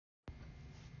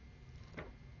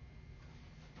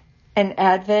An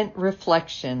Advent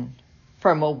Reflection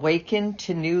from Awaken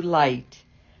to New Light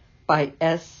by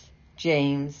S.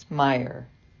 James Meyer.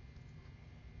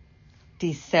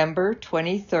 December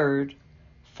 23rd,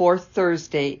 fourth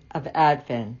Thursday of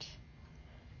Advent.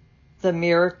 The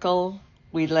miracle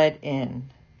we let in.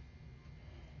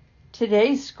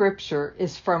 Today's scripture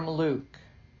is from Luke.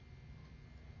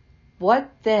 What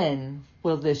then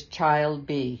will this child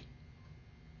be?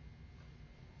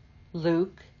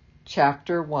 Luke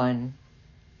Chapter 1,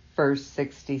 verse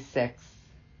 66.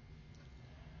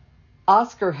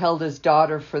 Oscar held his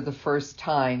daughter for the first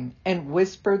time and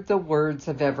whispered the words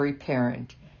of every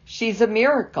parent. She's a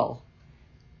miracle.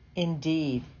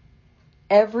 Indeed,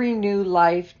 every new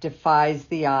life defies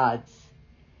the odds.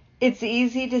 It's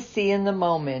easy to see in the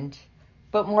moment,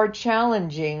 but more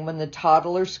challenging when the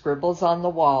toddler scribbles on the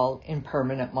wall in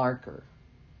permanent marker.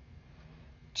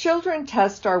 Children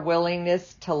test our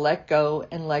willingness to let go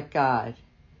and let God.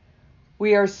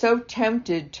 We are so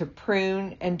tempted to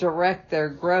prune and direct their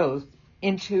growth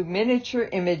into miniature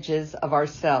images of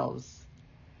ourselves.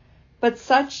 But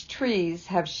such trees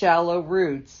have shallow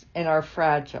roots and are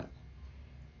fragile.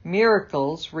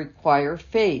 Miracles require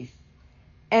faith,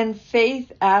 and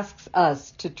faith asks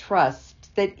us to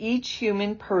trust that each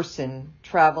human person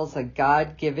travels a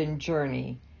God-given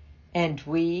journey, and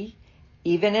we,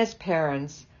 even as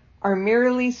parents, are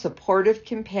merely supportive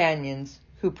companions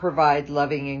who provide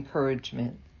loving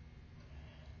encouragement.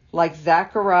 Like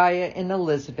Zachariah and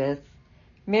Elizabeth,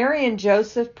 Mary and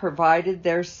Joseph provided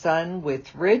their son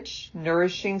with rich,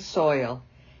 nourishing soil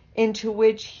into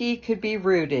which he could be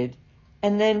rooted,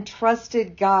 and then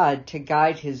trusted God to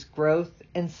guide his growth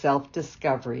and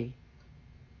self-discovery.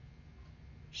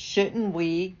 Shouldn't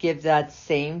we give that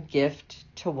same gift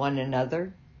to one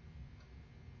another?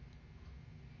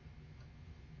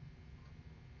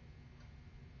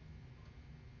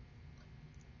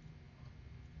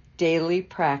 Daily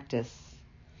practice.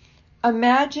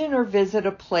 Imagine or visit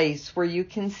a place where you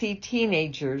can see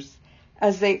teenagers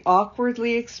as they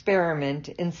awkwardly experiment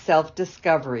in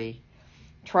self-discovery,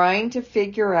 trying to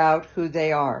figure out who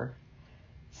they are.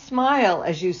 Smile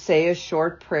as you say a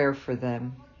short prayer for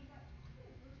them.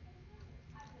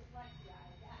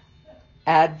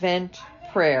 Advent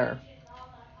Prayer.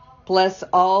 Bless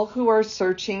all who are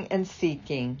searching and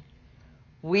seeking.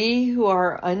 We who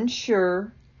are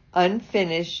unsure,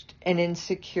 unfinished, and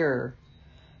insecure.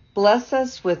 Bless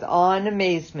us with awe and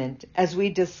amazement as we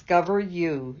discover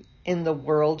you in the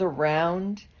world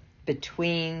around,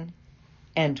 between,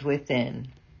 and within.